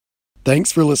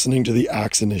Thanks for listening to the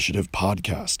Acts Initiative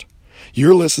podcast.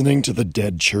 You're listening to the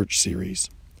Dead Church series.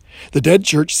 The Dead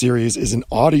Church series is an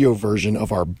audio version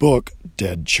of our book,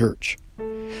 Dead Church.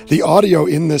 The audio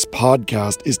in this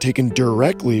podcast is taken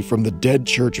directly from the Dead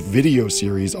Church video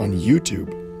series on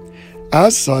YouTube.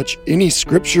 As such, any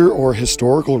scripture or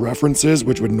historical references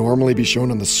which would normally be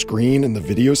shown on the screen in the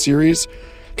video series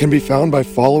can be found by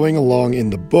following along in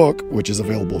the book, which is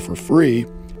available for free,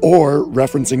 or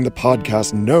referencing the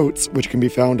podcast notes, which can be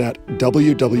found at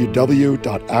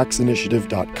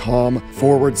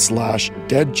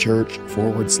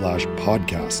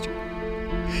www.actsinitiative.com/deadchurch/podcast.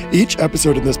 Each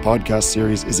episode in this podcast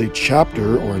series is a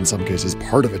chapter, or in some cases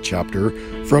part of a chapter,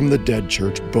 from the Dead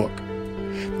Church book.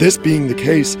 This being the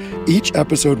case, each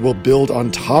episode will build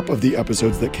on top of the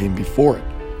episodes that came before it.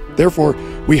 Therefore,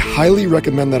 we highly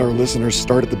recommend that our listeners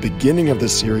start at the beginning of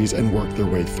this series and work their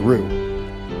way through.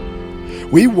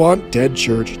 We want Dead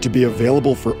Church to be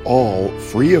available for all,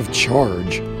 free of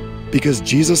charge, because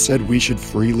Jesus said we should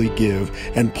freely give,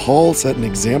 and Paul set an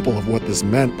example of what this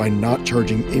meant by not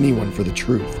charging anyone for the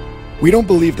truth. We don't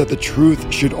believe that the truth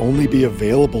should only be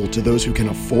available to those who can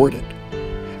afford it.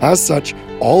 As such,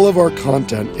 all of our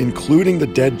content, including the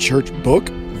Dead Church book,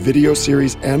 video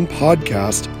series, and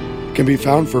podcast, can be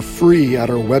found for free at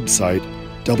our website,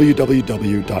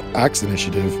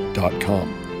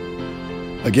 www.actsinitiative.com.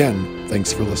 Again,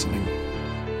 thanks for listening.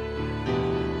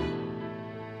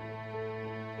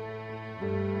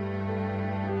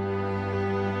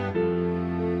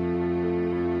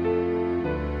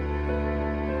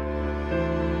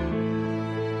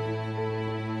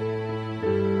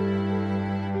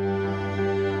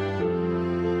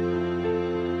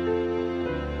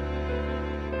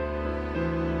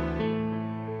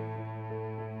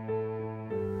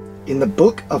 In the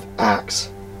book of Acts,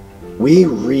 we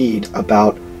read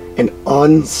about an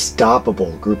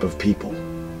unstoppable group of people,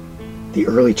 the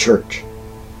early church.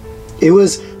 It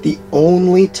was the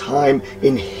only time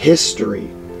in history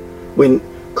when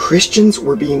Christians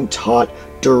were being taught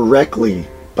directly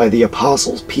by the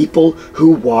apostles, people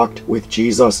who walked with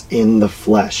Jesus in the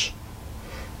flesh.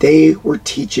 They were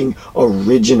teaching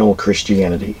original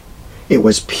Christianity. It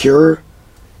was pure,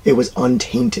 it was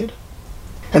untainted.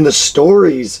 And the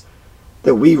stories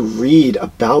that we read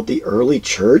about the early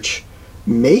church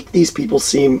make these people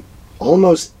seem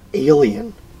almost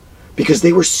alien because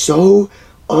they were so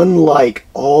unlike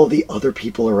all the other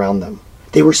people around them.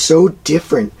 They were so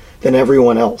different than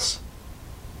everyone else.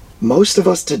 Most of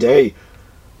us today,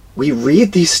 we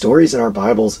read these stories in our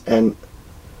Bibles and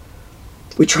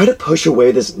we try to push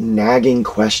away this nagging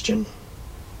question.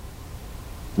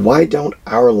 Why don't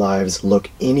our lives look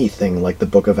anything like the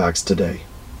book of Acts today?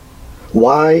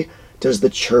 Why does the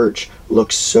church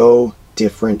look so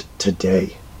different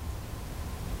today?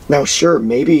 Now, sure,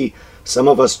 maybe some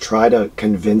of us try to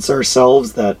convince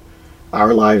ourselves that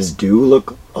our lives do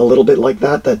look a little bit like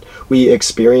that, that we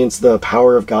experience the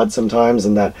power of God sometimes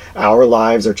and that our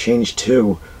lives are changed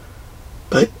too.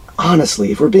 But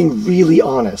honestly, if we're being really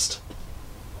honest,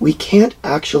 we can't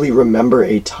actually remember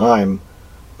a time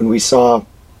when we saw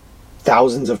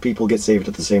thousands of people get saved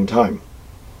at the same time.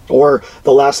 Or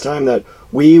the last time that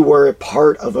we were a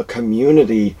part of a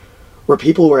community where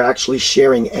people were actually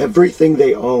sharing everything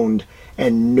they owned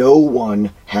and no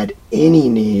one had any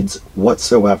needs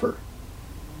whatsoever.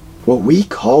 What we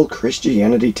call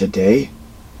Christianity today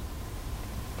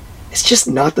is just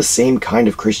not the same kind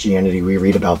of Christianity we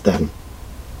read about then.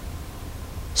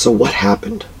 So what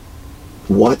happened?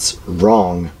 What's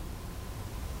wrong?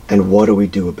 And what do we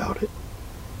do about it?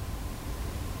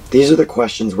 These are the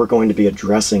questions we're going to be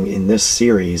addressing in this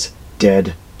series,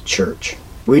 Dead Church.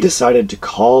 We decided to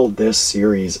call this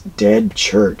series Dead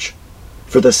Church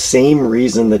for the same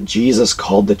reason that Jesus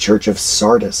called the church of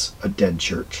Sardis a dead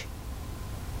church.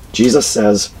 Jesus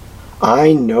says,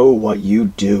 "I know what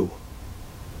you do.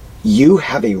 You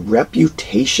have a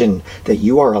reputation that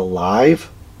you are alive,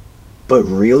 but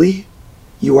really,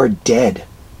 you are dead.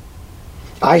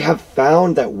 I have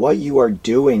found that what you are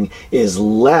doing is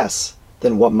less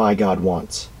than what my God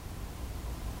wants."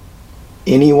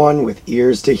 Anyone with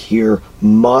ears to hear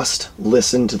must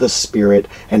listen to the Spirit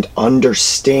and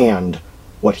understand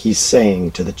what he's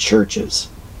saying to the churches.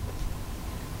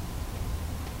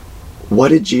 What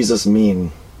did Jesus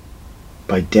mean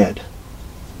by dead?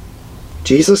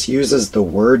 Jesus uses the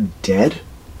word dead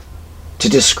to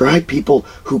describe people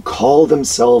who call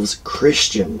themselves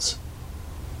Christians,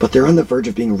 but they're on the verge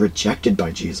of being rejected by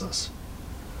Jesus.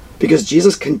 Because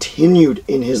Jesus continued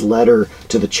in his letter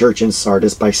to the church in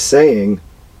Sardis by saying,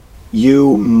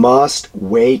 "You must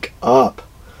wake up,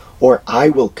 or I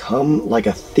will come like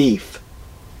a thief,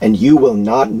 and you will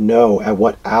not know at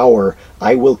what hour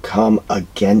I will come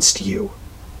against you.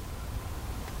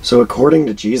 So according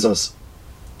to Jesus,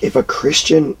 if a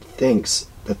Christian thinks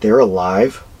that they're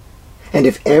alive, and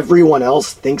if everyone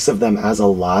else thinks of them as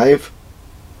alive,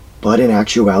 but in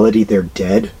actuality they're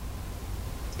dead,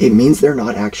 it means they're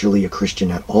not actually a Christian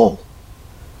at all.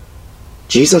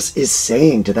 Jesus is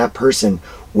saying to that person,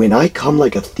 when I come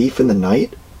like a thief in the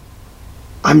night,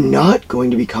 I'm not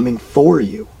going to be coming for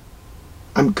you.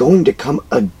 I'm going to come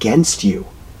against you.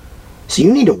 So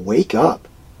you need to wake up.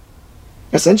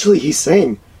 Essentially, he's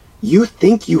saying, you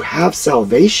think you have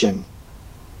salvation,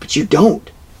 but you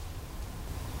don't.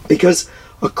 Because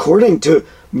according to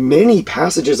many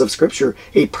passages of Scripture,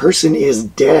 a person is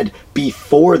dead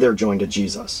before they're joined to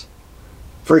Jesus.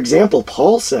 For example,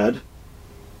 Paul said,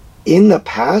 in the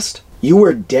past, you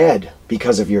were dead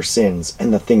because of your sins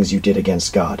and the things you did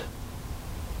against God.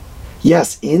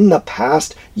 Yes, in the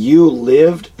past, you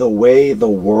lived the way the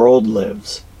world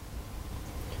lives.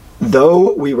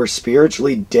 Though we were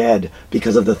spiritually dead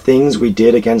because of the things we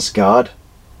did against God,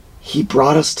 He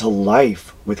brought us to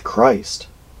life with Christ.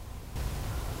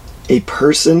 A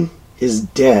person is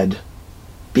dead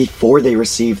before they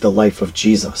receive the life of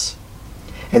Jesus,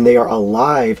 and they are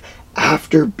alive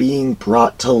after being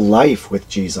brought to life with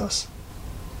Jesus.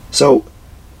 So,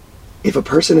 if a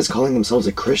person is calling themselves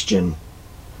a Christian,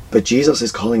 but Jesus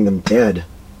is calling them dead,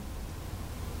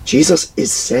 Jesus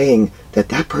is saying that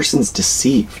that person's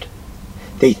deceived.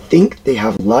 They think they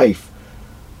have life,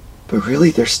 but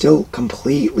really they're still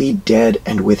completely dead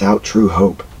and without true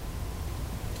hope.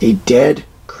 A dead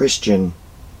Christian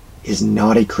is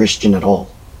not a Christian at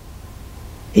all.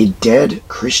 A dead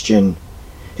Christian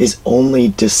is only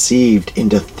deceived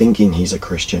into thinking he's a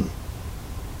Christian.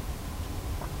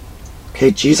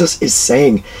 Okay, Jesus is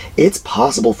saying it's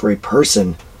possible for a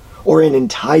person or an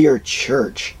entire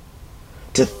church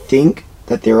to think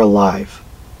that they're alive,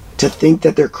 to think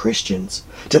that they're Christians,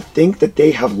 to think that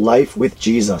they have life with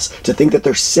Jesus, to think that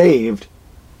they're saved,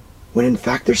 when in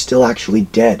fact they're still actually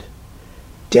dead.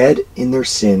 Dead in their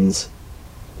sins,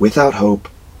 without hope,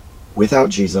 without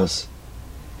Jesus,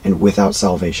 and without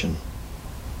salvation.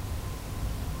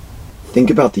 Think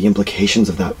about the implications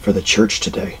of that for the church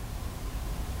today.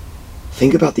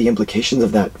 Think about the implications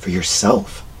of that for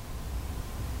yourself.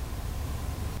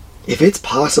 If it's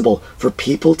possible for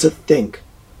people to think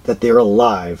that they're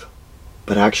alive,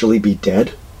 but actually be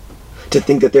dead, to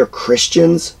think that they're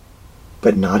Christians,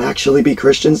 but not actually be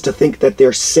Christians, to think that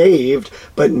they're saved,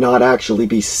 but not actually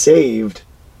be saved,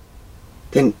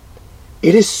 then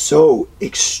it is so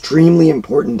extremely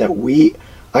important that we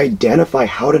identify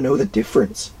how to know the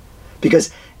difference.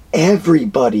 Because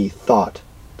everybody thought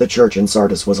the church in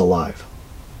Sardis was alive.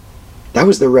 That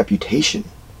was their reputation.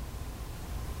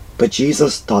 But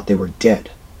Jesus thought they were dead.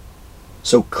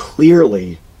 So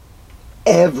clearly,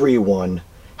 everyone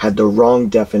had the wrong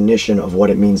definition of what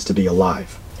it means to be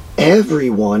alive.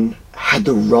 Everyone had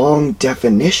the wrong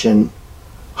definition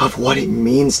of what it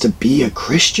means to be a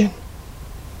Christian.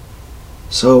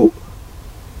 So,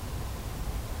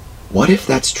 what if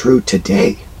that's true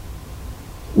today?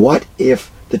 What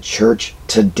if the church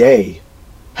today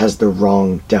has the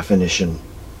wrong definition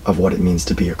of what it means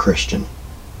to be a Christian?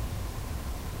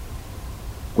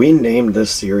 We named this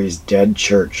series Dead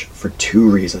Church for two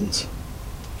reasons.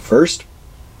 First,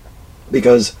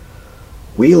 because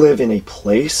we live in a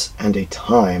place and a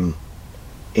time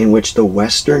in which the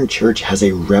Western church has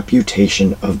a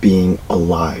reputation of being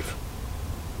alive.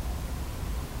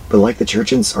 But like the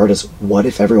church in Sardis, what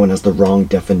if everyone has the wrong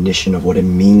definition of what it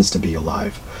means to be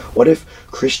alive? What if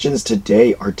Christians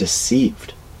today are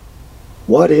deceived?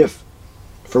 What if,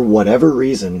 for whatever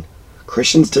reason,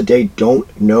 Christians today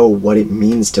don't know what it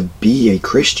means to be a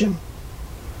Christian?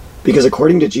 Because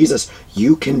according to Jesus,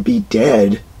 you can be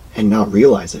dead and not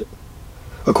realize it.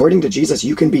 According to Jesus,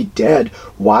 you can be dead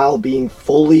while being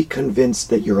fully convinced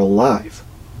that you're alive.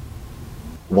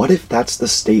 What if that's the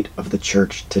state of the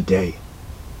church today?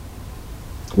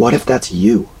 What if that's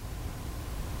you?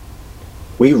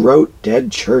 We wrote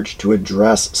Dead Church to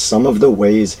address some of the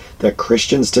ways that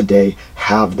Christians today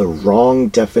have the wrong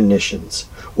definitions,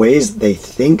 ways they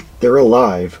think they're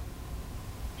alive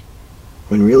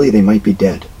when really they might be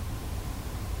dead.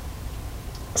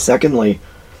 Secondly,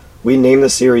 we named the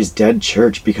series Dead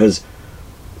Church because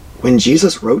when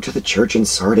Jesus wrote to the church in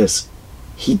Sardis,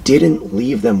 He didn't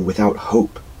leave them without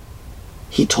hope.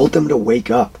 He told them to wake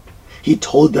up. He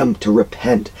told them to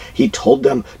repent. He told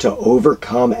them to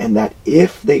overcome, and that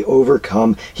if they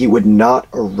overcome, He would not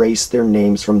erase their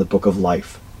names from the book of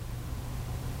life.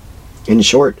 In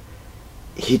short,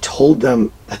 He told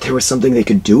them that there was something they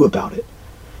could do about it.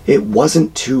 It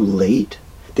wasn't too late.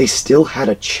 they still had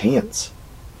a chance.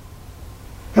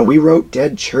 And we wrote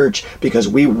Dead Church because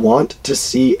we want to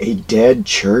see a dead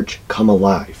church come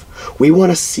alive. We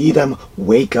want to see them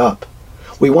wake up.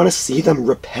 We want to see them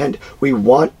repent. We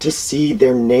want to see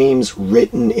their names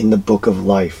written in the book of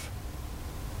life.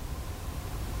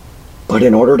 But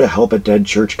in order to help a dead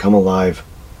church come alive,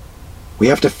 we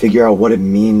have to figure out what it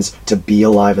means to be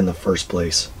alive in the first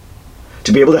place.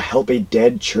 To be able to help a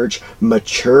dead church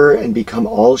mature and become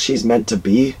all she's meant to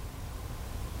be,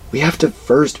 we have to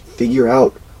first figure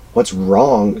out what's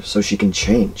wrong so she can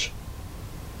change.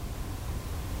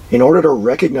 In order to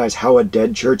recognize how a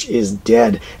dead church is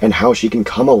dead and how she can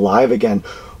come alive again,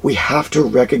 we have to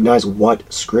recognize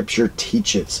what Scripture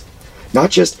teaches. Not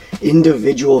just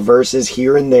individual verses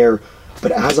here and there,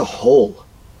 but as a whole.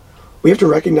 We have to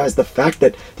recognize the fact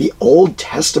that the Old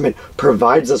Testament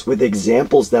provides us with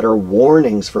examples that are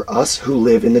warnings for us who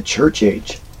live in the church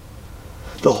age.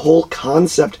 The whole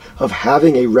concept of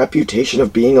having a reputation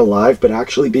of being alive but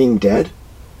actually being dead,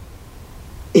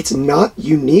 it's not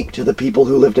unique to the people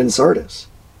who lived in Sardis.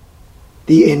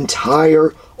 The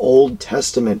entire Old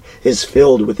Testament is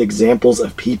filled with examples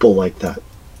of people like that.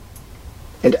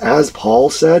 And as Paul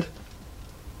said,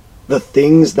 the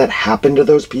things that happened to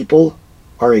those people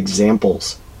are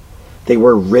examples. They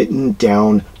were written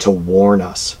down to warn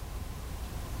us.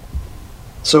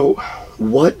 So,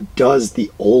 what does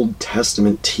the Old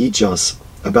Testament teach us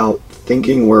about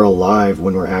thinking we're alive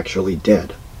when we're actually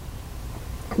dead?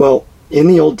 Well, in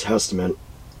the Old Testament,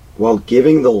 while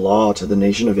giving the law to the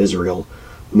nation of Israel,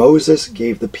 Moses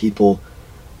gave the people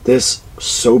this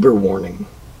sober warning.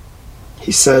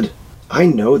 He said, "I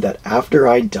know that after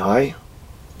I die,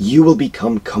 you will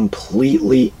become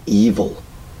completely evil.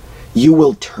 You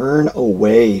will turn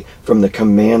away from the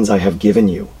commands I have given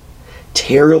you.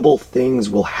 Terrible things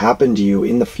will happen to you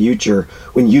in the future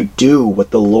when you do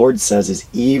what the Lord says is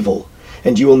evil,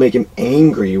 and you will make him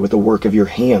angry with the work of your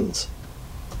hands."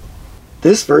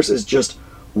 This verse is just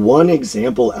one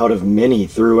example out of many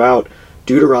throughout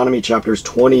Deuteronomy chapters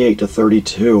 28 to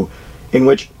 32, in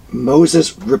which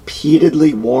Moses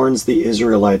repeatedly warns the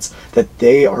Israelites that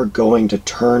they are going to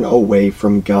turn away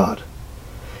from God.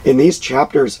 In these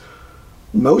chapters,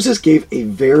 Moses gave a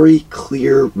very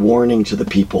clear warning to the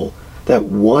people that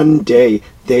one day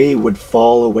they would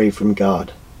fall away from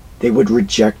God. They would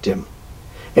reject him.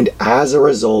 And as a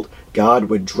result, God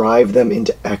would drive them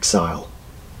into exile.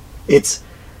 It's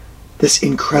this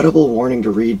incredible warning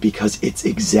to read because it's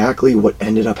exactly what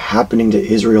ended up happening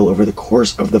to Israel over the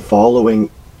course of the following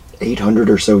 800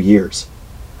 or so years.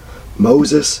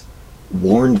 Moses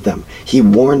warned them. He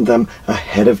warned them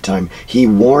ahead of time. He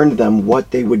warned them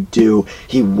what they would do.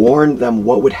 He warned them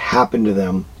what would happen to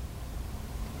them.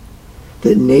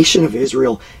 The nation of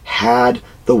Israel had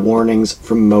the warnings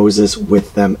from Moses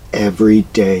with them every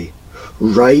day.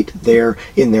 Right there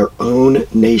in their own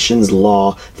nation's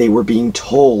law, they were being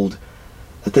told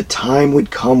that the time would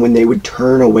come when they would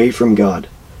turn away from God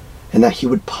and that he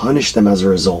would punish them as a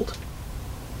result.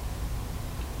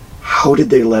 How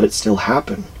did they let it still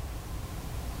happen?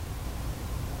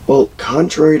 Well,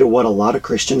 contrary to what a lot of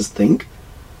Christians think,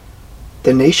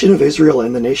 the nation of Israel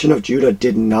and the nation of Judah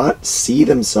did not see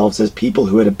themselves as people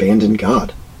who had abandoned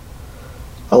God.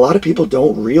 A lot of people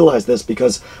don't realize this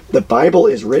because the Bible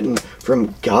is written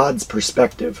from God's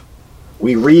perspective.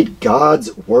 We read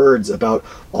God's words about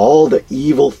all the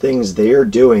evil things they're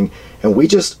doing, and we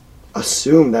just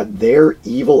assume that their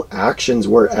evil actions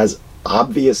were as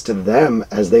obvious to them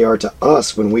as they are to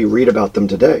us when we read about them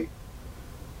today.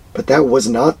 But that was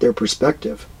not their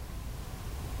perspective.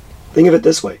 Think of it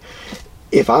this way.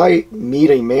 If I meet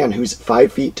a man who's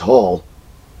 5 feet tall,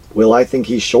 will I think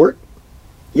he's short?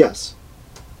 Yes.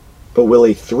 But will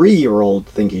a 3-year-old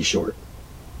think he's short?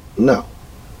 No.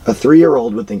 A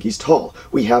 3-year-old would think he's tall.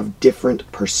 We have different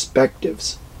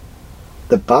perspectives.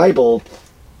 The Bible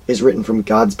is written from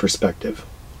God's perspective.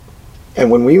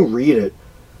 And when we read it,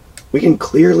 we can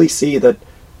clearly see that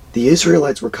the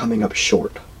Israelites were coming up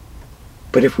short.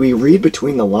 But if we read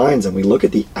between the lines and we look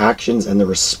at the actions and the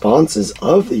responses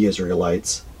of the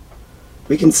Israelites,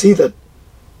 we can see that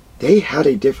they had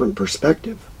a different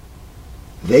perspective.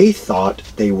 They thought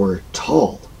they were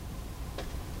tall.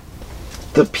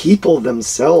 The people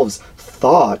themselves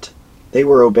thought they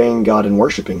were obeying God and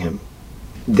worshiping him.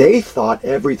 They thought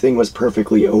everything was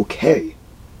perfectly okay.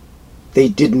 They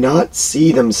did not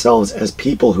see themselves as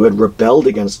people who had rebelled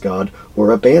against God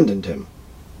or abandoned him.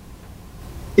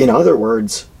 In other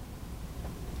words,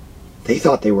 they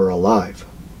thought they were alive.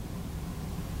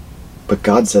 But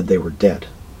God said they were dead.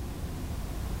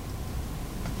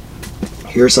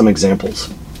 Here are some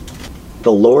examples.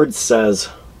 The Lord says,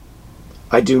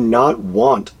 I do not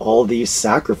want all these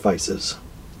sacrifices.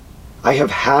 I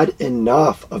have had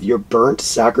enough of your burnt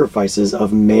sacrifices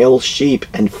of male sheep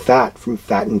and fat from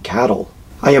fattened cattle.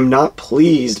 I am not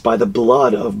pleased by the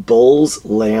blood of bulls,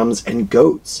 lambs, and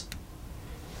goats.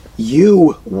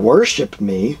 You worship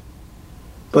me,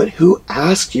 but who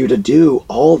asked you to do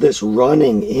all this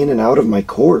running in and out of my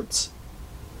courts?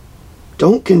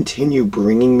 Don't continue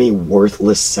bringing me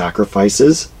worthless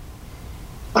sacrifices.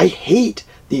 I hate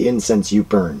the incense you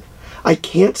burn. I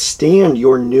can't stand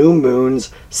your new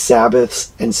moons,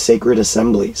 Sabbaths, and sacred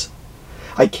assemblies.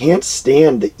 I can't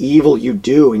stand the evil you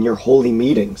do in your holy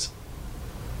meetings.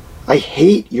 I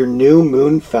hate your new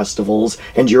moon festivals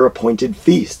and your appointed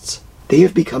feasts. They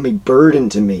have become a burden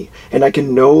to me, and I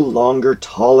can no longer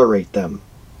tolerate them.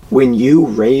 When you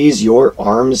raise your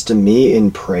arms to me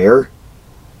in prayer,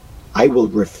 I will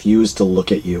refuse to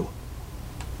look at you.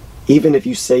 Even if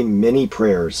you say many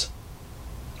prayers,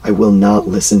 I will not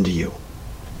listen to you.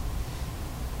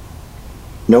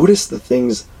 Notice the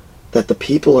things that the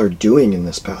people are doing in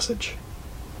this passage.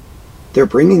 They're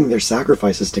bringing their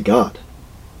sacrifices to God.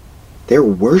 They're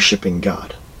worshiping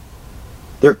God.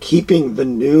 They're keeping the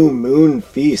new moon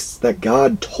feasts that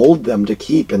God told them to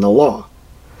keep in the law.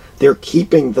 They're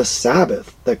keeping the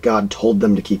Sabbath that God told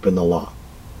them to keep in the law.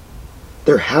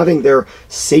 They're having their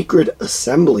sacred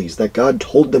assemblies that God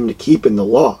told them to keep in the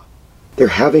law. They're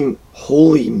having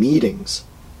holy meetings.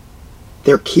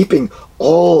 They're keeping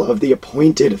all of the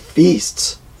appointed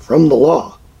feasts from the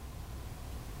law.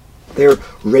 They're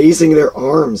raising their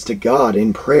arms to God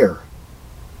in prayer.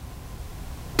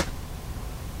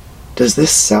 Does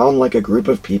this sound like a group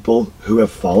of people who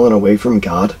have fallen away from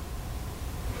God?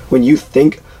 When you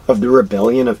think of the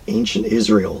rebellion of ancient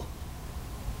Israel,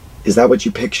 is that what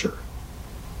you picture?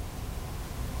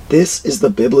 This is the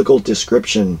biblical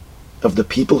description of the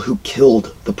people who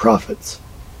killed the prophets.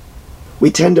 We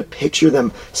tend to picture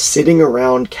them sitting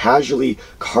around casually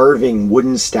carving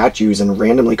wooden statues and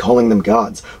randomly calling them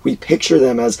gods. We picture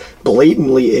them as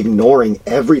blatantly ignoring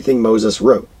everything Moses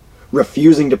wrote,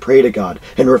 refusing to pray to God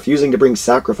and refusing to bring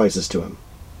sacrifices to him.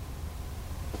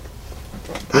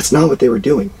 That's not what they were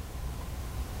doing.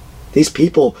 These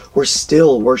people were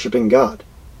still worshiping God.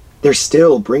 They're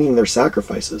still bringing their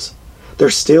sacrifices. They're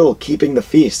still keeping the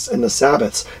feasts and the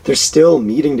Sabbaths. They're still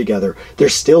meeting together. They're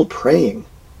still praying.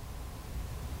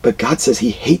 But God says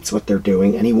he hates what they're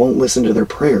doing and he won't listen to their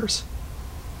prayers.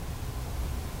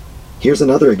 Here's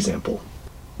another example.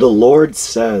 The Lord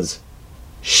says,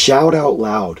 shout out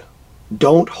loud.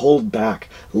 Don't hold back.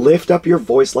 Lift up your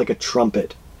voice like a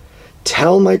trumpet.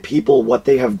 Tell my people what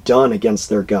they have done against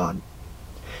their God.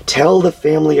 Tell the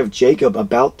family of Jacob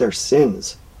about their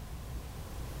sins.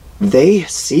 They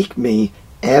seek me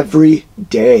every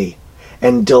day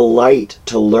and delight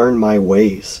to learn my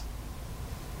ways.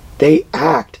 They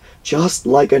act just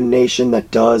like a nation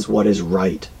that does what is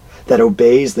right, that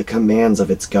obeys the commands of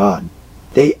its God.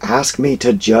 They ask me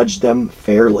to judge them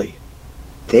fairly.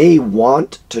 They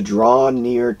want to draw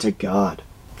near to God.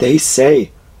 They say,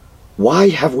 why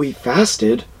have we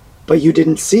fasted, but you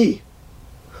didn't see?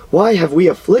 Why have we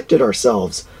afflicted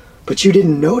ourselves, but you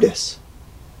didn't notice?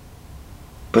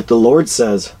 But the Lord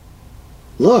says,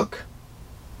 look,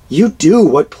 you do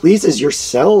what pleases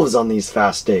yourselves on these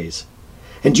fast days,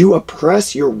 and you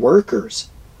oppress your workers.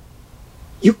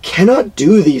 You cannot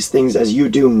do these things as you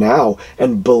do now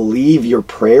and believe your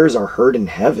prayers are heard in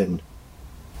heaven.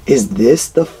 Is this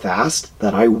the fast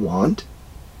that I want?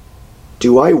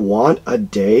 Do I want a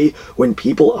day when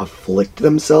people afflict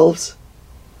themselves?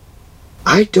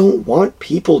 I don't want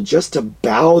people just to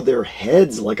bow their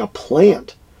heads like a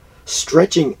plant,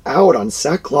 stretching out on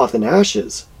sackcloth and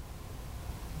ashes.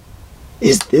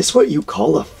 Is this what you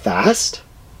call a fast?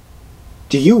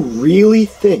 Do you really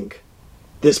think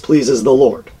this pleases the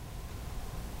Lord?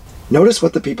 Notice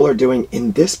what the people are doing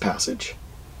in this passage.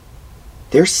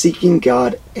 They're seeking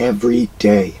God every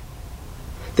day.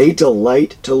 They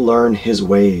delight to learn his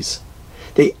ways.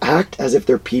 They act as if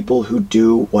they're people who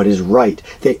do what is right.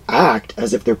 They act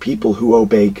as if they're people who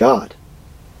obey God.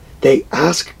 They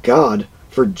ask God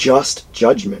for just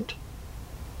judgment.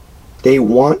 They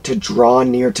want to draw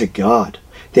near to God.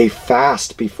 They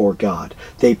fast before God.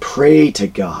 They pray to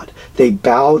God. They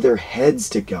bow their heads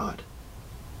to God.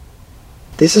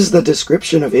 This is the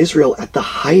description of Israel at the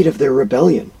height of their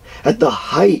rebellion, at the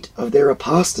height of their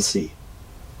apostasy.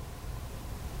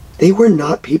 They were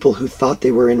not people who thought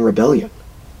they were in rebellion.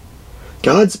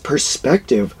 God's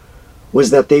perspective was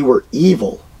that they were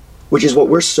evil, which is what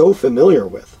we're so familiar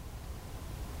with.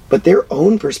 But their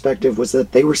own perspective was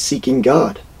that they were seeking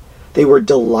God. They were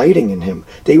delighting in him.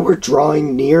 They were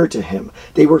drawing near to him.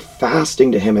 They were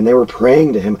fasting to him, and they were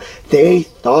praying to him. They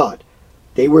thought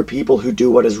they were people who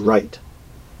do what is right.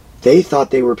 They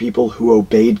thought they were people who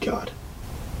obeyed God.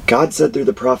 God said through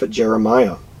the prophet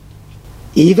Jeremiah,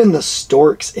 "Even the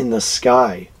storks in the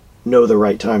sky know the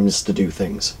right times to do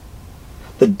things.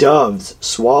 The doves,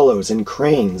 swallows, and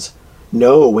cranes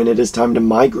know when it is time to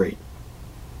migrate.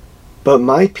 But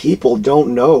my people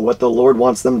don't know what the Lord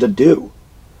wants them to do.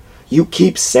 You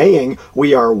keep saying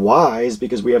we are wise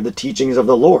because we have the teachings of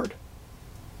the Lord.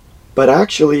 But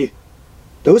actually,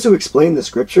 those who explain the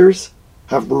scriptures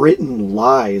have written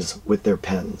lies with their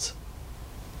pens."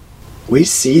 We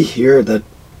see here that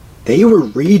they were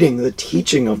reading the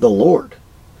teaching of the Lord,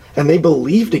 and they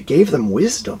believed it gave them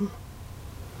wisdom.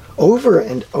 Over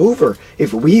and over,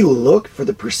 if we look for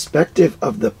the perspective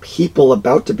of the people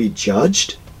about to be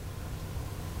judged,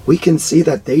 we can see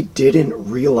that they didn't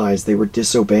realize they were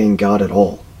disobeying God at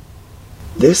all.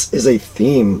 This is a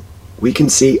theme we can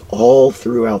see all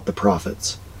throughout the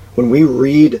prophets. When we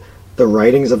read the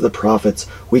writings of the prophets,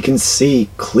 we can see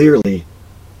clearly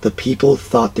the people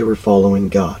thought they were following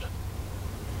God.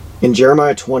 In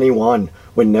Jeremiah 21,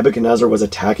 when Nebuchadnezzar was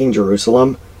attacking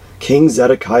Jerusalem, King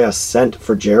Zedekiah sent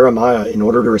for Jeremiah in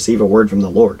order to receive a word from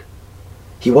the Lord.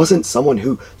 He wasn't someone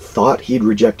who thought he'd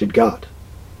rejected God.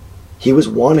 He was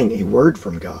wanting a word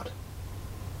from God.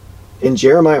 In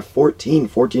Jeremiah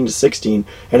 14:14-16,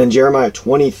 and in Jeremiah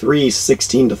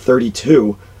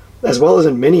 23:16-32, as well as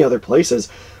in many other places,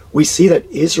 we see that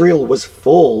Israel was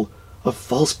full of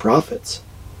false prophets.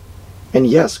 And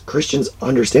yes, Christians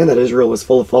understand that Israel was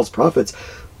full of false prophets,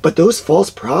 but those false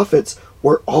prophets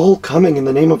were all coming in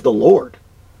the name of the Lord.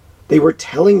 They were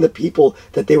telling the people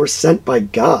that they were sent by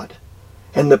God,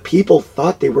 and the people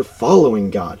thought they were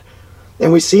following God.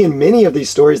 And we see in many of these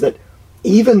stories that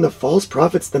even the false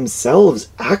prophets themselves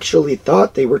actually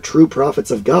thought they were true prophets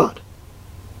of God.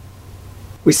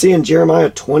 We see in Jeremiah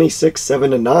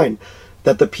 26:7-9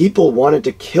 that the people wanted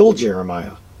to kill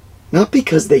Jeremiah, not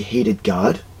because they hated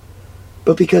God,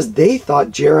 but because they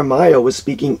thought Jeremiah was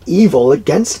speaking evil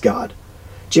against God.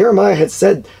 Jeremiah had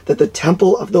said that the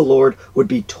temple of the Lord would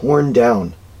be torn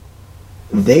down.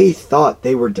 They thought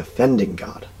they were defending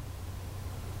God.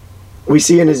 We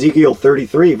see in Ezekiel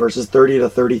 33, verses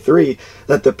 30-33,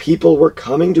 that the people were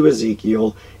coming to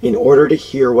Ezekiel in order to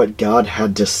hear what God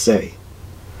had to say.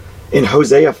 In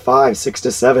Hosea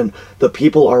 5:6-7, the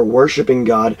people are worshiping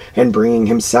God and bringing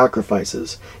him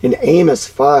sacrifices. In Amos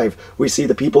 5, we see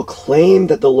the people claim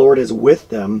that the Lord is with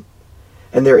them,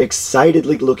 and they're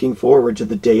excitedly looking forward to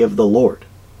the day of the Lord.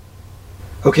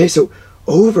 Okay, so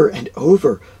over and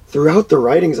over throughout the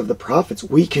writings of the prophets,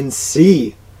 we can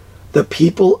see the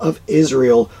people of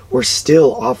Israel were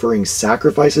still offering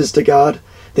sacrifices to God.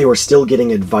 They were still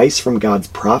getting advice from God's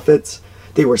prophets.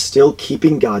 They were still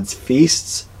keeping God's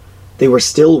feasts. They were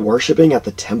still worshiping at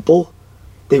the temple.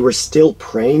 They were still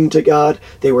praying to God.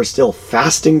 They were still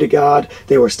fasting to God.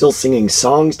 They were still singing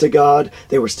songs to God.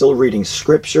 They were still reading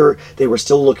scripture. They were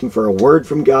still looking for a word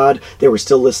from God. They were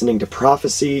still listening to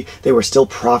prophecy. They were still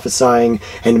prophesying,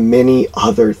 and many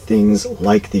other things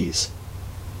like these.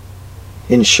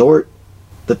 In short,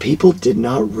 the people did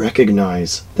not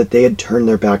recognize that they had turned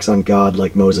their backs on God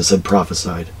like Moses had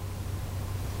prophesied.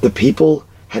 The people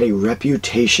had a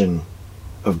reputation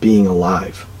of being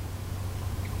alive.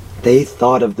 They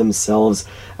thought of themselves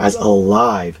as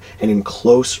alive and in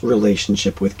close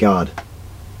relationship with God.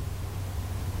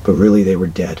 But really they were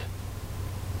dead.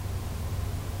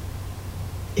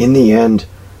 In the end,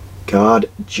 God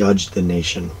judged the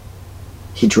nation.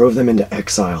 He drove them into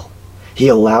exile. He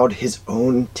allowed his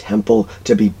own temple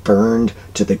to be burned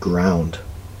to the ground.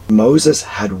 Moses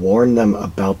had warned them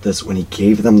about this when he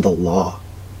gave them the law.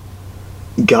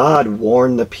 God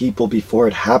warned the people before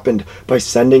it happened by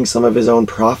sending some of his own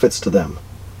prophets to them.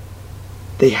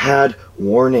 They had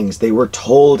warnings. They were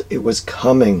told it was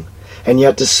coming. And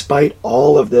yet, despite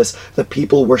all of this, the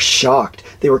people were shocked.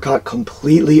 They were caught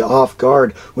completely off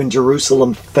guard when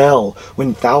Jerusalem fell,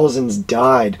 when thousands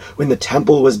died, when the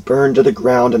temple was burned to the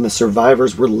ground and the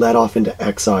survivors were led off into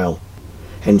exile.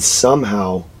 And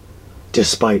somehow,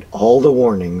 despite all the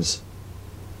warnings,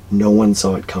 no one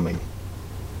saw it coming.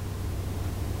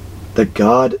 The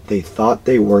God they thought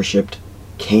they worshipped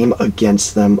came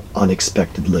against them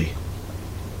unexpectedly,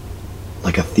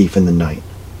 like a thief in the night.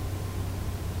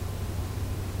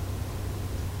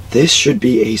 This should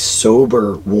be a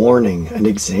sober warning and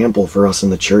example for us in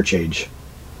the church age.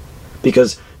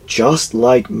 Because just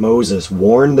like Moses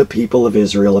warned the people of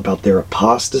Israel about their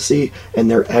apostasy and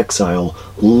their exile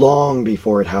long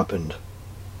before it happened,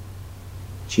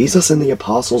 Jesus and the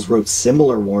apostles wrote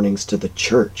similar warnings to the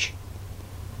church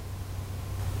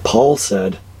Paul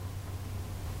said,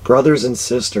 "Brothers and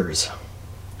sisters,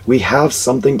 we have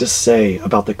something to say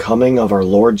about the coming of our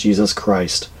Lord Jesus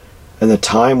Christ and the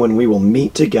time when we will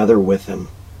meet together with him.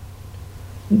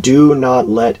 Do not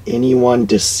let anyone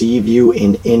deceive you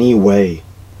in any way.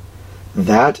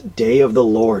 That day of the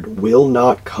Lord will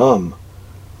not come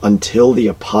until the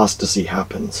apostasy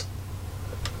happens."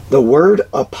 The word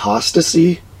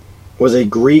apostasy was a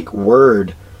Greek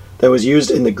word that was used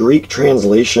in the Greek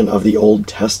translation of the Old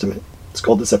Testament. It's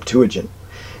called the Septuagint.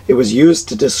 It was used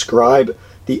to describe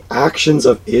the actions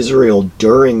of Israel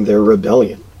during their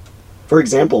rebellion. For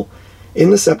example,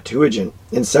 in the Septuagint,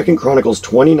 in 2 Chronicles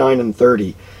 29 and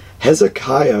 30,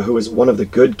 Hezekiah, who was one of the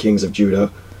good kings of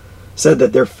Judah, said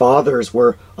that their fathers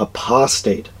were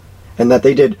apostate and that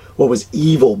they did what was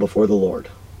evil before the Lord.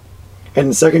 And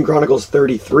in 2 Chronicles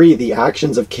 33, the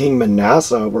actions of King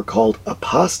Manasseh were called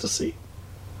apostasy.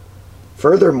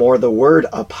 Furthermore, the word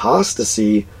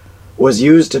apostasy was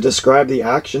used to describe the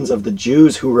actions of the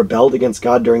Jews who rebelled against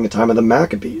God during the time of the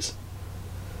Maccabees.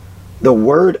 The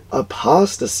word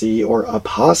apostasy or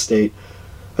apostate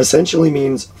essentially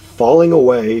means falling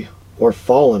away or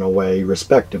fallen away,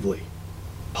 respectively.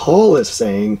 Paul is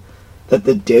saying that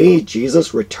the day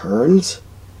Jesus returns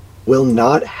will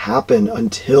not happen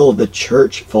until the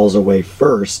church falls away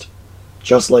first,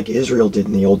 just like Israel did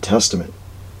in the Old Testament.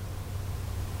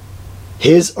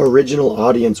 His original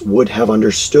audience would have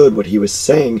understood what he was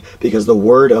saying because the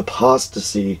word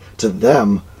apostasy to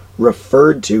them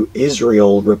referred to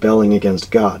Israel rebelling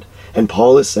against God. And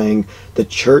Paul is saying the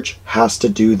church has to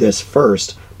do this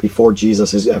first before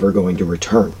Jesus is ever going to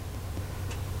return.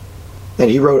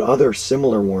 And he wrote other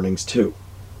similar warnings too.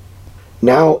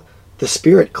 Now, the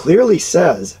Spirit clearly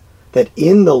says that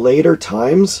in the later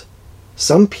times,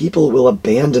 some people will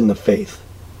abandon the faith.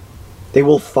 They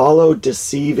will follow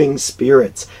deceiving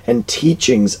spirits and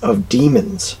teachings of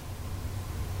demons.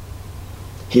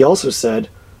 He also said,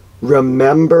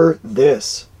 "Remember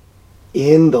this,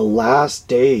 in the last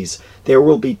days there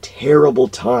will be terrible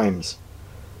times,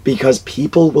 because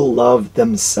people will love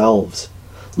themselves,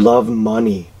 love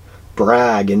money,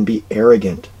 brag, and be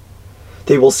arrogant.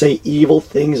 They will say evil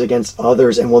things against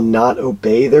others and will not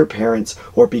obey their parents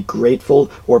or be grateful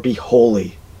or be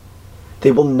holy.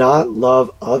 They will not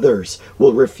love others,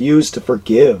 will refuse to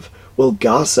forgive, will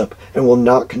gossip, and will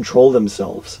not control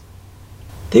themselves.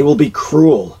 They will be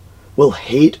cruel, will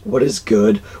hate what is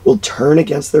good, will turn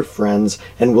against their friends,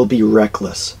 and will be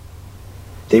reckless.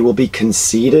 They will be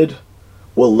conceited,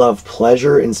 will love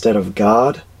pleasure instead of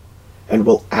God, and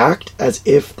will act as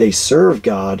if they serve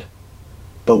God,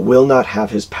 but will not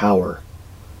have his power.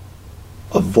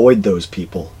 Avoid those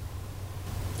people."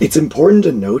 It's important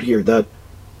to note here that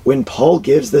when Paul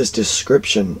gives this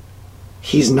description,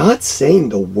 he's not saying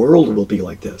the world will be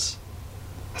like this.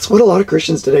 That's what a lot of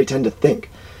Christians today tend to think.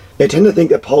 They tend to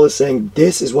think that Paul is saying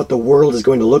this is what the world is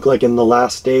going to look like in the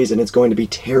last days and it's going to be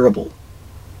terrible.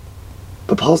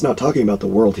 But Paul's not talking about the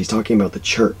world, he's talking about the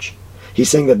church. He's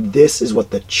saying that this is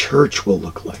what the church will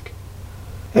look like.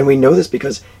 And we know this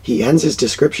because he ends his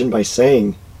description by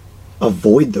saying,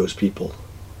 avoid those people.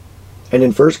 And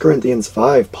in 1 Corinthians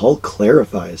 5, Paul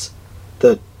clarifies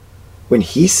that when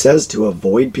he says to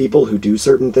avoid people who do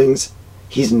certain things,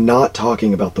 he's not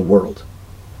talking about the world.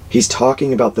 He's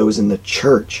talking about those in the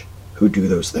church who do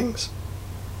those things.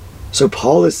 So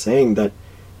Paul is saying that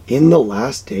in the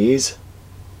last days,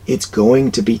 it's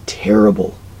going to be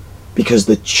terrible because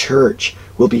the church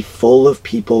will be full of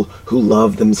people who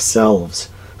love themselves,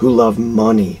 who love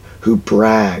money, who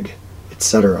brag,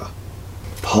 etc.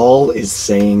 Paul is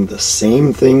saying the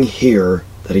same thing here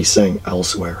that he's saying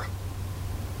elsewhere.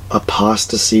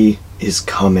 Apostasy is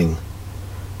coming.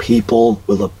 People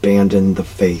will abandon the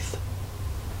faith.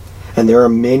 And there are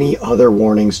many other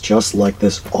warnings just like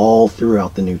this all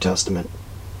throughout the New Testament.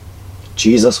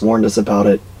 Jesus warned us about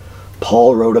it.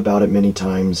 Paul wrote about it many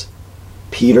times.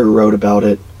 Peter wrote about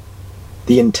it.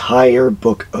 The entire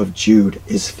book of Jude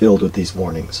is filled with these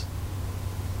warnings.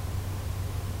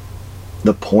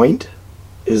 The point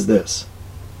is this.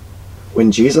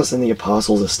 When Jesus and the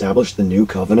apostles established the new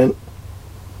covenant,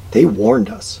 they warned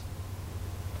us.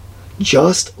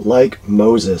 Just like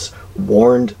Moses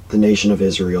warned the nation of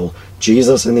Israel,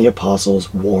 Jesus and the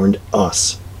apostles warned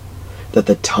us that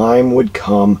the time would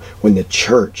come when the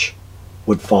church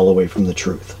would fall away from the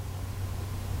truth.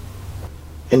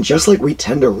 And just like we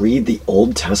tend to read the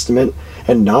Old Testament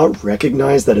and not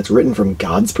recognize that it's written from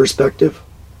God's perspective,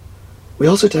 we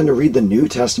also tend to read the New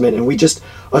Testament and we just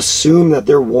assume that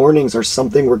their warnings are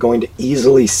something we're going to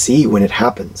easily see when it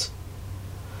happens.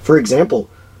 For example,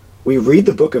 we read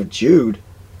the book of Jude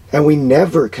and we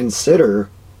never consider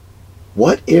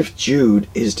what if Jude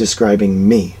is describing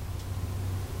me?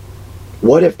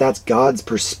 What if that's God's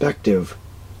perspective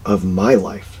of my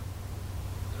life?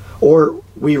 Or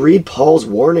we read Paul's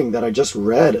warning that I just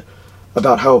read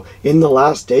about how in the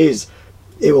last days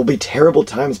it will be terrible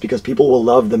times because people will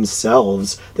love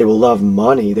themselves, they will love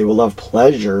money, they will love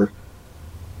pleasure.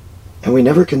 And we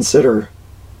never consider,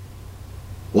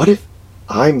 what if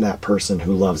I'm that person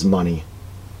who loves money?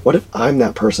 What if I'm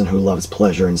that person who loves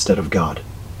pleasure instead of God?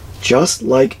 Just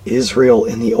like Israel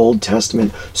in the Old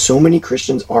Testament, so many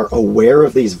Christians are aware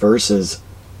of these verses,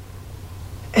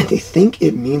 and they think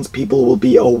it means people will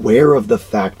be aware of the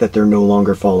fact that they're no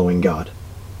longer following God.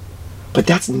 But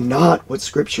that's not what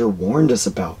Scripture warned us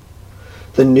about.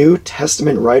 The New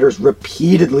Testament writers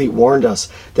repeatedly warned us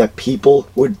that people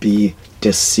would be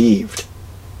deceived.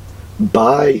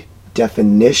 By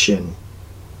definition,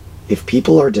 if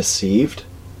people are deceived,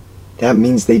 that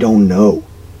means they don't know.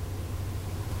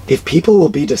 If people will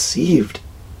be deceived,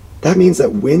 that means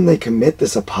that when they commit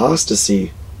this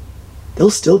apostasy, they'll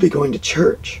still be going to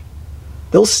church.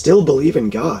 They'll still believe in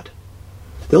God.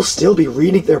 They'll still be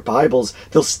reading their Bibles.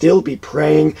 They'll still be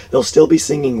praying. They'll still be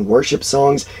singing worship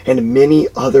songs and many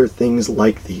other things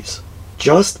like these.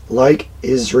 Just like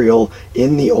Israel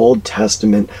in the Old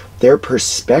Testament, their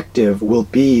perspective will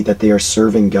be that they are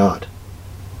serving God.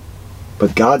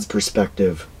 But God's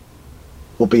perspective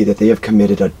will be that they have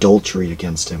committed adultery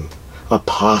against him,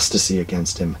 apostasy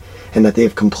against him, and that they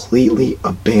have completely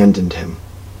abandoned him.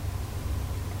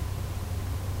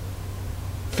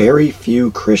 Very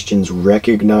few Christians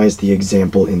recognize the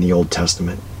example in the Old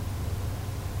Testament.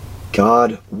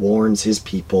 God warns his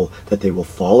people that they will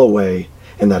fall away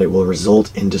and that it will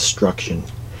result in destruction.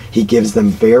 He gives them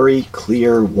very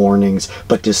clear warnings,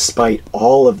 but despite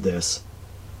all of this,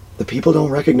 the people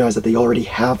don't recognize that they already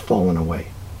have fallen away.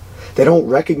 They don't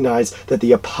recognize that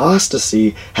the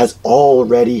apostasy has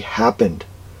already happened.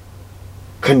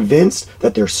 Convinced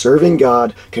that they're serving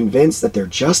God, convinced that they're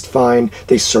just fine,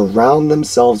 they surround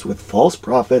themselves with false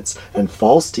prophets and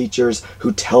false teachers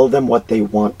who tell them what they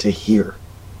want to hear.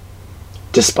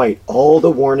 Despite all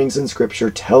the warnings in Scripture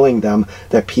telling them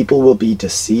that people will be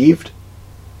deceived,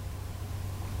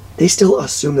 they still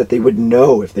assume that they would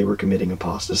know if they were committing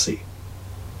apostasy.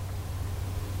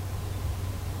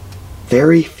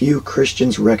 Very few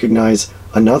Christians recognize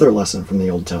another lesson from the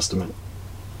Old Testament.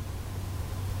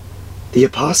 The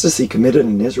apostasy committed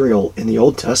in Israel in the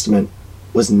Old Testament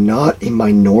was not a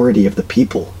minority of the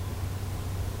people.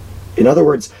 In other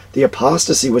words, the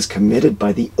apostasy was committed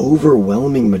by the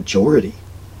overwhelming majority.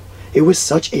 It was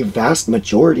such a vast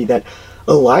majority that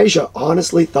Elijah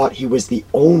honestly thought he was the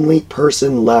only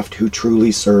person left who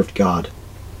truly served God.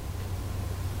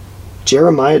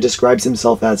 Jeremiah describes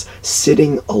himself as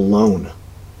sitting alone.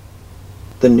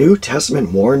 The New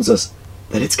Testament warns us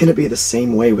that it's going to be the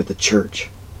same way with the church.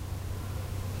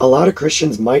 A lot of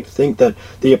Christians might think that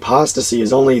the apostasy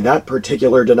is only that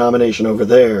particular denomination over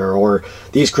there, or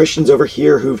these Christians over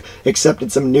here who've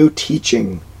accepted some new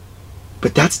teaching.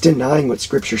 But that's denying what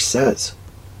Scripture says.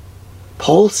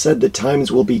 Paul said the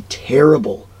times will be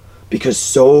terrible because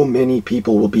so many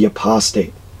people will be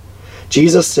apostate.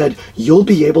 Jesus said you'll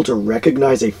be able to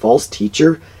recognize a false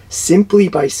teacher simply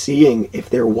by seeing if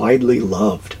they're widely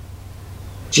loved.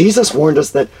 Jesus warned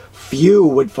us that few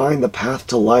would find the path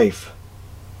to life,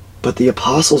 but the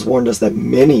apostles warned us that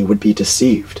many would be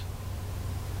deceived.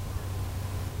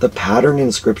 The pattern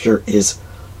in Scripture is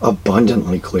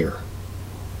abundantly clear.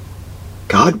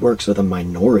 God works with a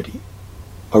minority,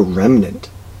 a remnant.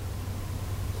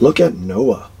 Look at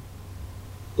Noah.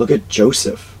 Look at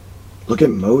Joseph. Look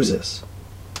at Moses.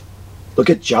 Look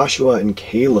at Joshua and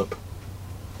Caleb.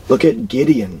 Look at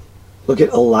Gideon. Look at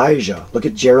Elijah. Look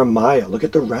at Jeremiah. Look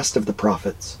at the rest of the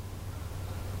prophets.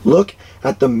 Look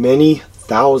at the many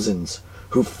thousands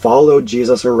who followed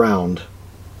Jesus around,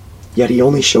 yet he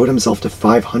only showed himself to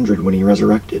 500 when he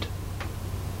resurrected.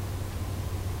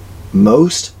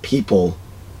 Most people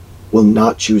will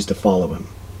not choose to follow him,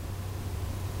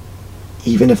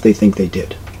 even if they think they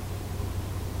did.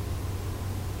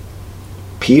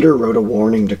 Peter wrote a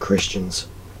warning to Christians.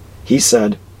 He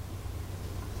said,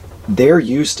 "There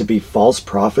used to be false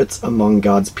prophets among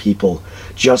God's people,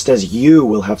 just as you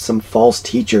will have some false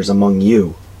teachers among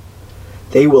you.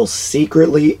 They will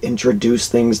secretly introduce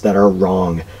things that are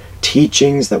wrong,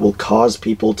 teachings that will cause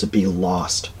people to be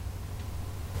lost."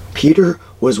 Peter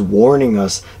was warning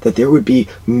us that there would be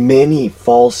many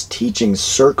false teachings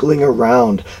circling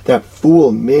around that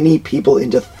fool many people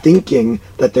into thinking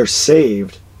that they're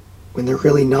saved when they're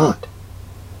really not.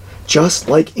 Just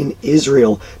like in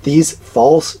Israel, these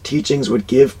false teachings would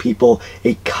give people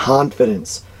a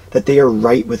confidence that they are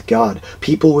right with God.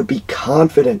 People would be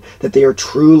confident that they are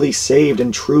truly saved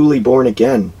and truly born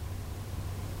again.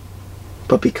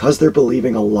 But because they're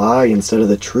believing a lie instead of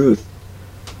the truth,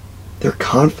 their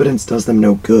confidence does them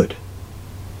no good.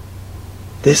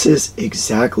 This is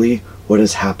exactly what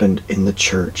has happened in the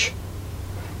church.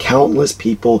 Countless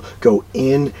people go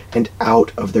in and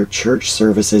out of their church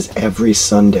services every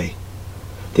Sunday.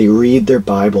 They read their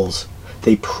Bibles,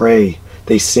 they pray,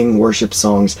 they sing worship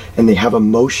songs, and they have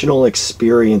emotional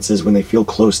experiences when they feel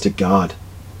close to God.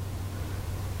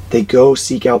 They go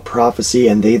seek out prophecy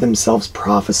and they themselves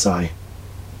prophesy.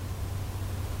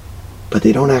 But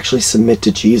they don't actually submit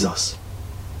to Jesus.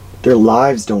 Their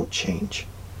lives don't change.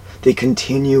 They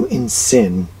continue in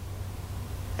sin,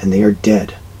 and they are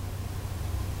dead.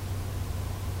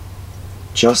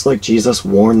 Just like Jesus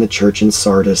warned the church in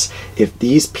Sardis, if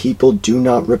these people do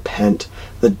not repent,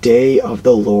 the day of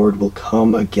the Lord will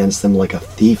come against them like a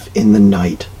thief in the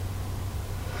night,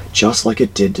 just like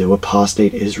it did to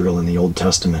apostate Israel in the Old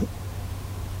Testament.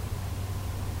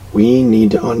 We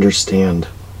need to understand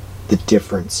the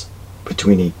difference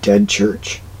between a dead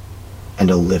church and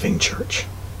a living church.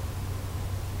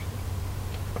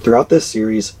 Throughout this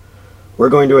series, we're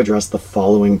going to address the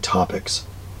following topics.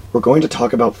 We're going to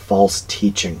talk about false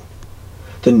teaching.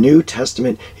 The New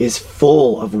Testament is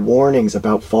full of warnings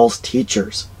about false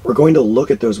teachers. We're going to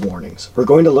look at those warnings. We're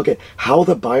going to look at how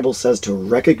the Bible says to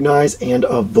recognize and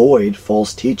avoid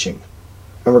false teaching.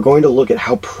 And we're going to look at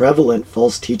how prevalent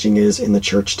false teaching is in the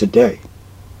church today.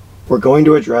 We're going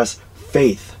to address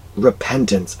faith,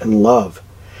 repentance, and love,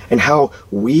 and how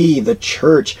we, the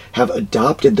church, have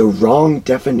adopted the wrong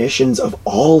definitions of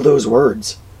all those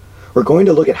words. We're going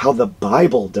to look at how the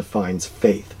Bible defines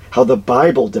faith, how the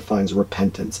Bible defines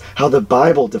repentance, how the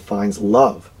Bible defines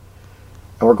love.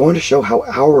 And we're going to show how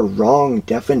our wrong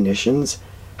definitions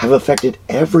have affected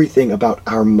everything about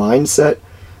our mindset,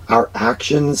 our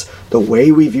actions, the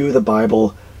way we view the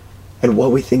Bible, and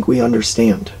what we think we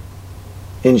understand.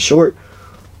 In short,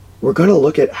 we're going to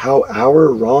look at how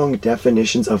our wrong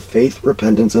definitions of faith,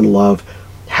 repentance, and love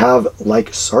have,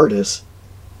 like Sardis,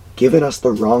 given us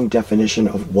the wrong definition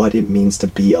of what it means to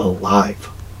be alive.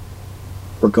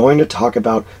 We're going to talk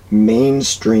about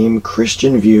mainstream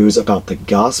Christian views about the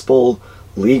gospel,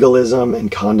 legalism,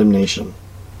 and condemnation.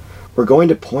 We're going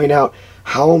to point out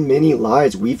how many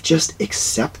lies we've just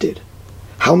accepted,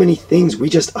 how many things we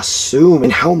just assume,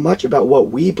 and how much about what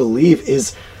we believe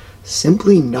is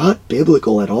simply not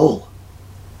biblical at all.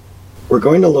 We're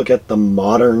going to look at the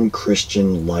modern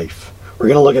Christian life. We're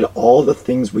going to look at all the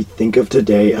things we think of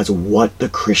today as what the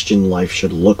Christian life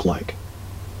should look like.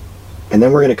 And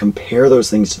then we're going to compare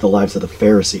those things to the lives of the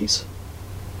Pharisees.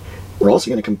 We're also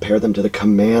going to compare them to the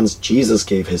commands Jesus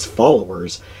gave his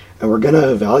followers, and we're going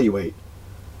to evaluate,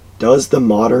 does the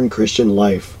modern Christian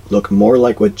life look more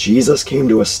like what Jesus came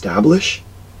to establish,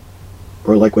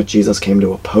 or like what Jesus came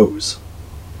to oppose?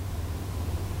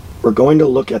 We're going to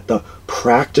look at the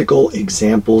practical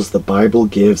examples the Bible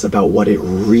gives about what it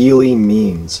really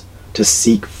means to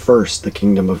seek first the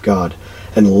kingdom of God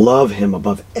and love him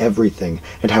above everything,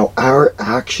 and how our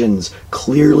actions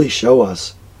clearly show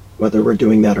us whether we're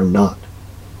doing that or not.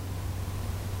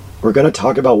 We're going to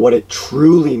talk about what it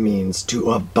truly means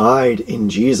to abide in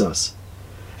Jesus,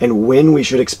 and when we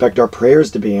should expect our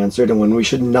prayers to be answered and when we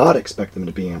should not expect them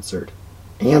to be answered,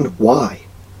 and why.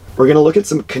 We're going to look at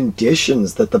some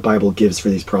conditions that the Bible gives for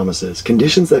these promises,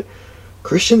 conditions that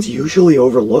Christians usually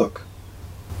overlook.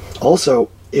 Also,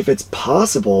 if it's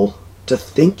possible to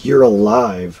think you're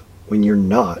alive when you're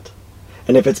not,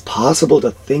 and if it's possible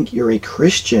to think you're a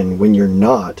Christian when you're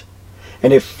not,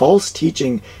 and if false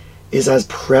teaching is as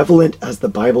prevalent as the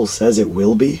Bible says it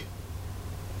will be,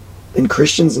 then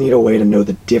Christians need a way to know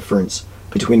the difference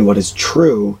between what is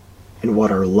true and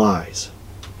what are lies.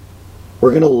 We're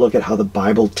going to look at how the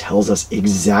Bible tells us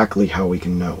exactly how we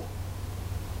can know.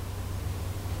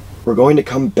 We're going to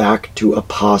come back to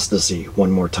apostasy one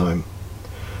more time.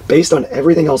 Based on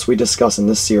everything else we discuss in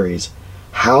this series,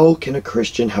 how can a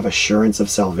Christian have assurance of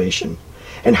salvation?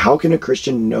 And how can a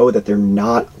Christian know that they're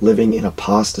not living in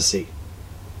apostasy?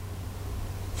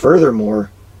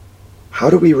 Furthermore, how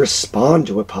do we respond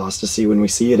to apostasy when we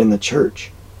see it in the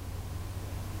church?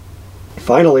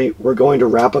 Finally, we're going to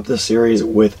wrap up the series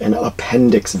with an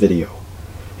appendix video.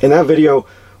 In that video,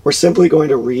 we're simply going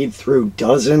to read through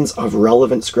dozens of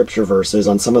relevant scripture verses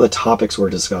on some of the topics we're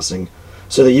discussing,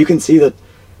 so that you can see that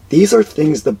these are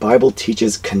things the Bible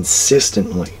teaches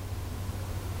consistently.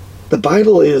 The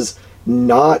Bible is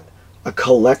not a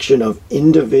collection of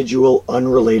individual,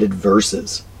 unrelated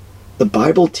verses. The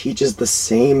Bible teaches the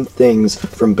same things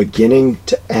from beginning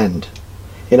to end.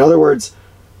 In other words,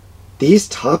 These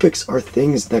topics are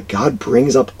things that God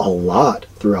brings up a lot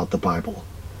throughout the Bible.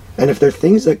 And if they're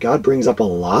things that God brings up a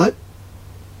lot,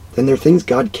 then they're things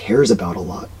God cares about a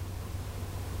lot.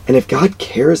 And if God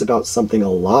cares about something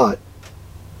a lot,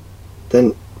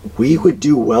 then we would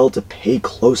do well to pay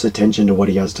close attention to what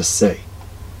he has to say.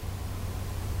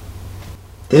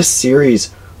 This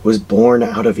series was born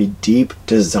out of a deep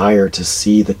desire to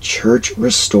see the church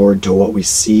restored to what we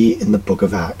see in the book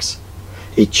of Acts.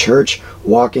 A church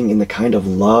walking in the kind of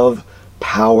love,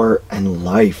 power, and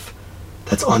life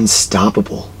that's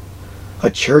unstoppable. A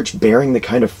church bearing the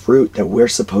kind of fruit that we're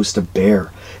supposed to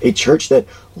bear. A church that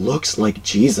looks like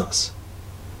Jesus.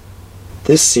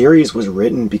 This series was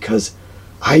written because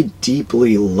I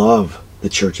deeply love the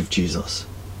Church of Jesus.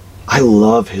 I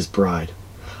love his bride.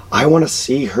 I want to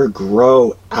see her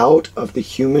grow out of the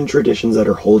human traditions that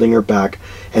are holding her back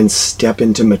and step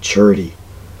into maturity.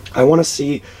 I want to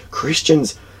see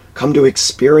Christians come to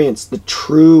experience the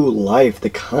true life, the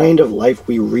kind of life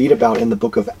we read about in the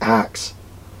book of Acts.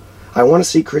 I want to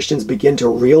see Christians begin to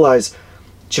realize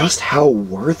just how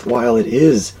worthwhile it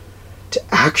is to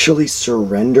actually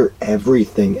surrender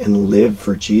everything and live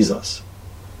for Jesus.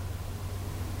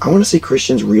 I want to see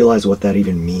Christians realize what that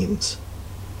even means.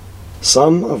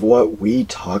 Some of what we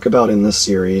talk about in this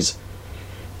series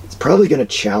is probably going to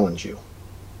challenge you.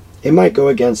 It might go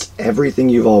against everything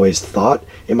you've always thought.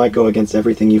 It might go against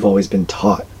everything you've always been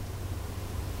taught.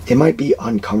 It might be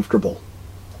uncomfortable.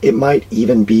 It might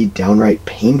even be downright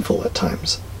painful at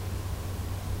times.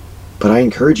 But I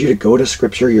encourage you to go to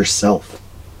Scripture yourself.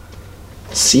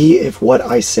 See if what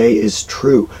I say is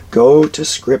true. Go to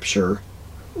Scripture,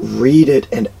 read it,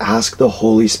 and ask the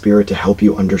Holy Spirit to help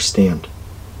you understand.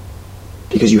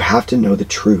 Because you have to know the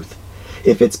truth.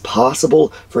 If it's possible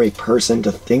for a person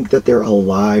to think that they're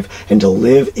alive and to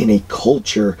live in a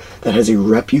culture that has a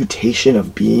reputation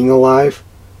of being alive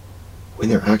when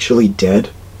they're actually dead,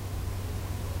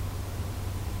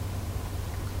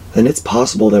 then it's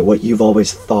possible that what you've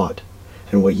always thought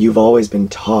and what you've always been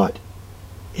taught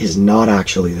is not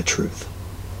actually the truth.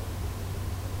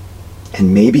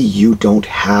 And maybe you don't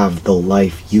have the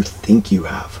life you think you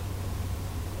have.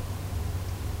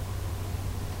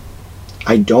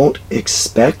 I don't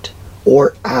expect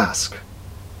or ask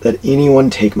that anyone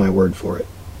take my word for it.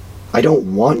 I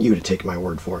don't want you to take my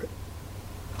word for it.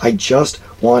 I just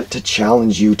want to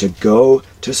challenge you to go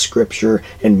to Scripture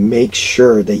and make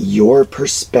sure that your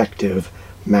perspective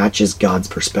matches God's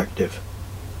perspective.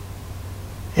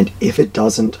 And if it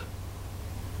doesn't,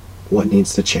 what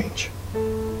needs to change?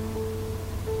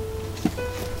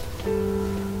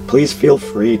 Please feel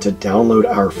free to download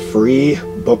our free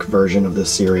book version of this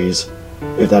series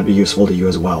if that'd be useful to you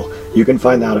as well. You can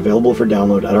find that available for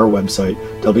download at our website,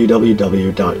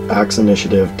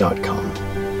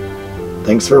 www.actsinitiative.com.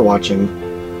 Thanks for watching.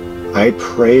 I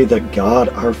pray that God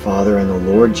our Father and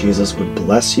the Lord Jesus would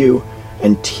bless you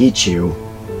and teach you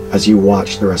as you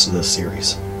watch the rest of this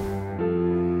series.